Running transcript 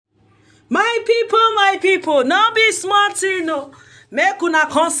My people, no be smarty, no. Make una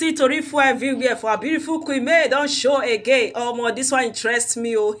come see tori for everywhere for a beautiful queen May don show again. Omo, this one interests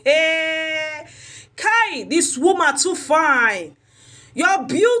me, oh. Hey, Kai, this woman too fine. Your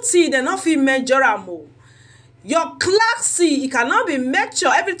beauty, they not fit measure am, oh. Your classy, it cannot be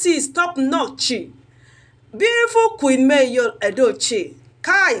measured. Everything is top notch. Beautiful queen May, your Edochie.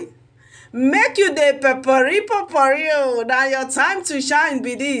 Kai, make you the peppery, oh. Now your time to shine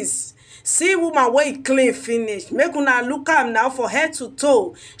be this. See woman wey clean finish. Make una look am now for head to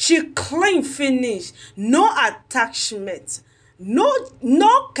toe. She clean finish. No attachment. No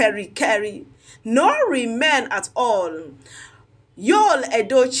carry. No remain at all. Y'all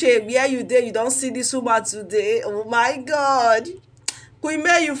Edochie, where you there? You don't see this woman today. Oh my God. Queen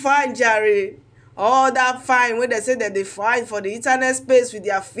May, you fine, Jerry. All that fine when they say that they fine for the internet space with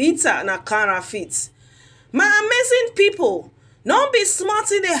their feet and a camera feet. My amazing people. Don't be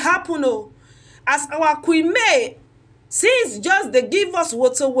smart in the happen, oh. As our Queen May, since just they give us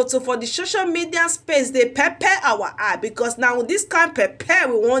water for the social media space, they prepare our eye because now this kind prepare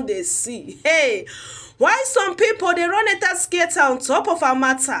we want to see. Hey, why some people they run it as skater on top of a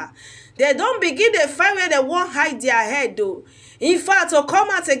matter? They don't begin to find where they won't hide their head though. In fact, to come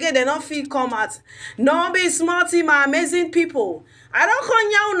out again, they don't feel come out. Don't be smart, my amazing people. I don't come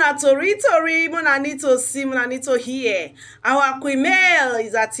here tori, but I need to see, I need to hear. Our Queen May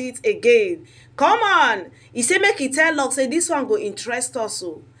is at it again. Come on. He say make it tell us, say this one go interest us.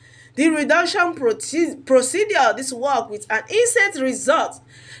 So. The reduction procedure, this work with an instant result.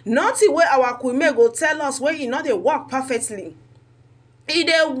 Not the way our Queen May go tell us where it not they work perfectly. It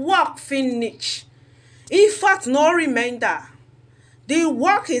they work finish. In fact, no reminder. The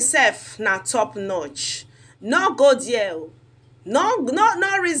work itself na top notch. No go there. No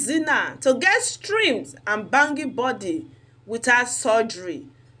reason to get streamed and bangy body without surgery.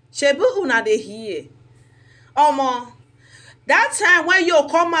 Shebu una dey hear. Omo, that time when you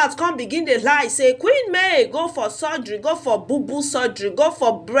come out, come begin the lie, say Queen May go for surgery, go for boo surgery, go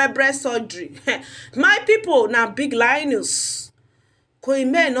for bre surgery. My people na big lie news.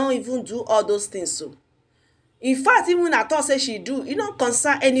 Queen May no even do all those things so. In fact, even I thought say she do, it don't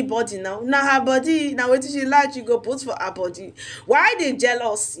concern anybody now. Now her body, now what she like, you go put for her body. Why the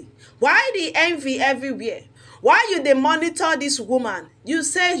jealousy? Why the envy everywhere? Why you dey monitor this woman? You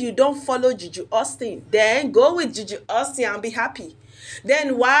say you don't follow Juju Austin. Then go with Juju Austin and be happy.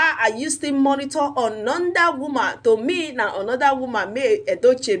 Then why are you still monitor another woman? To me, now another woman may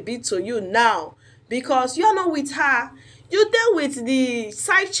Edochie be to you now. Because you're not with her. You deal with the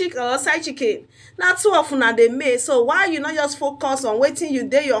side chick or side chicken. Not too often are they made. So why you not just focus on waiting you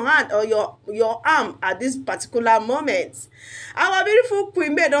there your hand or your arm at this particular moment? Our beautiful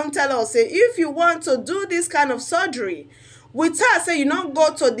Queen May don't tell us, say, if you want to do this kind of surgery, with her, say you not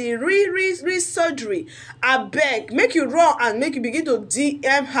go to the re-surgery. I beg, make you run and make you begin to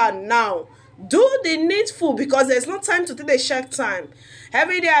DM her now. Do the needful because there's no time to take the check time.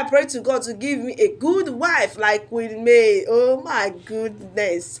 Every day I pray to God to give me a good wife like Queen May. Oh my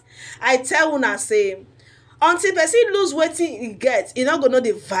goodness. I tell una say, until person lose wetin he get, he not gonna know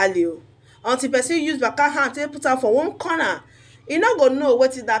the value. Until person use back hand to put her for one corner, he not gonna know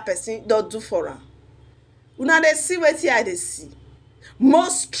wetin that person don't do for her. Una dey see wetin I dey see.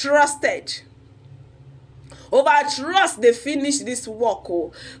 Most trusted. Over trust they finish this work.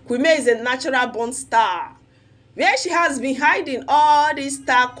 Oh. Queen May is a natural born star. Where she has been hiding all these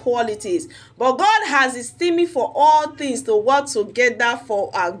star qualities. But God has esteemed me for all things to work together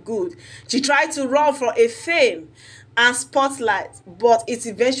for our good. She tried to run for a fame and spotlight, but it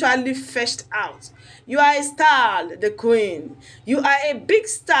eventually fetched out. You are a star, the queen. You are a big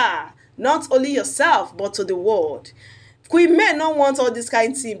star, not only yourself, but to the world. Queen May not want all this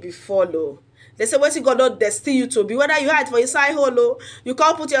kind of thing be follow. They say what God not destine you to be. Whether you hide for inside hole, you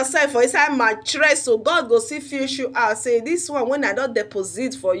can't put yourself for inside mattress. So God go see fish you out. Say this one when I don't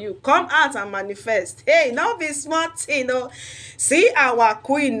deposit for you, come out and manifest. Hey, now be smart, you know. See our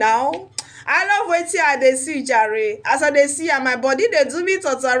queen now. I love wetin I dey see, Jare. As I dey see her, my body they do me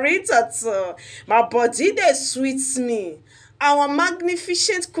totori. My body they sweets me. Our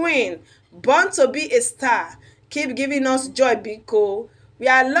magnificent queen, born to be a star, keep giving us joy, Biko. We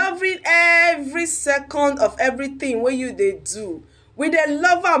are loving every second of everything what you they do. We dey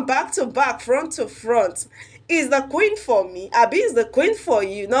love am back to back, front to front. Is the queen for me? Abi is the queen for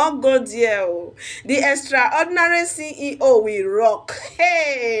you? Not go there. The extraordinary CEO we rock.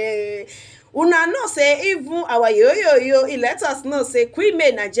 Hey, Una know say even our yo, he let us know say Queen May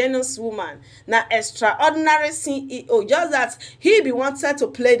na genius woman, na extraordinary CEO. Just that he be wanted to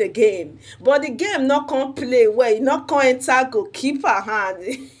play the game, but the game not come play well. He not come enter goalkeeper hand.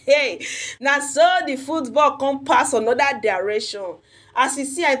 Hey, now so the football come pass another direction. As you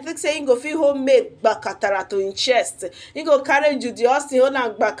see, I think say he go fit homemade gbakatara to in chest. He go carry Judy Austin hold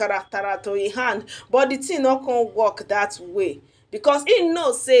and gbakatara to in hand, but the thing not come work that way. Because he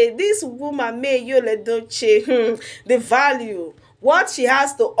knows say this woman May Edochie, the value, what she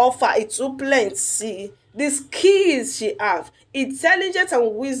has to offer, it's too plenty. The skills she have, intelligence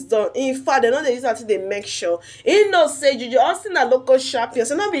and wisdom. In fact, they know they use until they make sure. He knows say Judy Austin a local champion.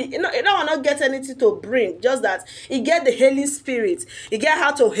 So he don't want to get anything to bring. Just that he get the healing spirit. He get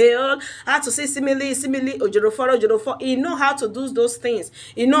how to heal, how to say simile, ojorofo. He know how to do those things.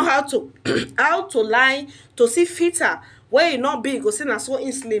 He know how to lie, to see fitter. Where you not big, go see na so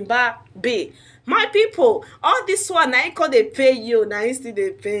in slim bar be. My people, all this one I call they pay you, now you still they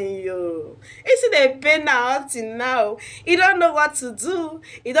pay you. You see they pay now up till now. You don't know what to do.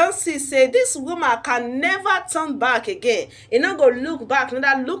 You don't see say this woman can never turn back again. You not go look back. Now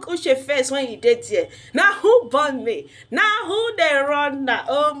that look who she face when you did here. Now who born me? Now who they run now?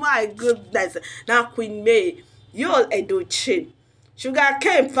 Oh my goodness. Now Queen May, you're Edochie. Sugar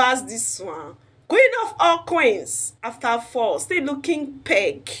came past this one. Queen of all queens, after 4, still looking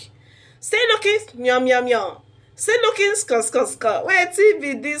peg. Still looking yum. Still looking skr. Where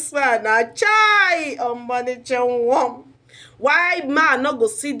be this one? A chai on money warm. Why man not go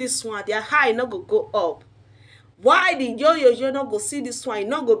see this one? Their high not go up. Why the yo not go see this one?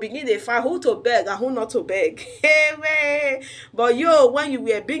 Not go begin to find who to beg and who not to beg. Hey, but when you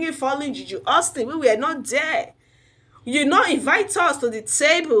were being following Judy Austin, we were not there. You not invite us to the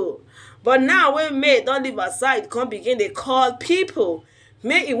table. But now when May don't leave aside, come begin they call people.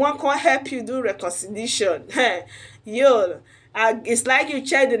 May it won't come help you do reconciliation. It's like you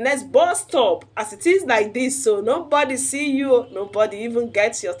check the next bus stop. As it is like this, so nobody see you, nobody even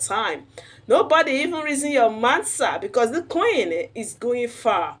gets your time. Nobody even reason your answer because the queen is going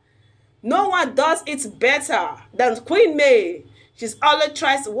far. No one does it better than Queen May. She's always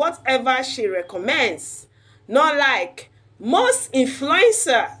tries whatever she recommends. Not like most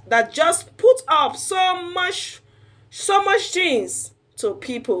influencer that just put up so much things to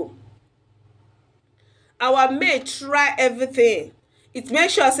people. Our May try everything. It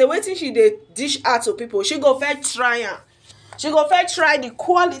makes sure say waiting she dey dish out to people. She go first try am. She go first try the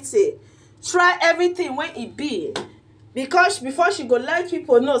quality. Try everything when it be. Because before she go let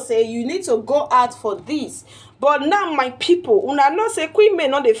people know say you need to go out for this. But now my people, una know say Queen May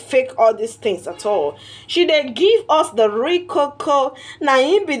not dey fake all these things at all. She dey give us the real cocoa. Now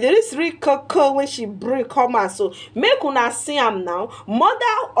im be this real cocoa when she bring come out. So make una see am now.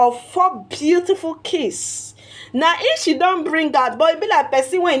 Mother of 4 beautiful kids. Now if she don't bring that, but it be like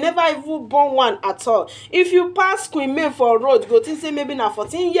person when never even born one at all. If you pass Queen May for road, go think say maybe now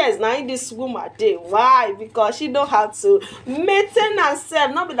 14 years now in this woman day. Why? Because she don't have to maintain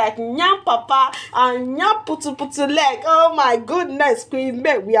herself. Not be like nyam papa and nyam putu leg. Oh my goodness, Queen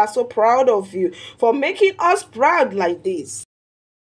May, we are so proud of you for making us proud like this.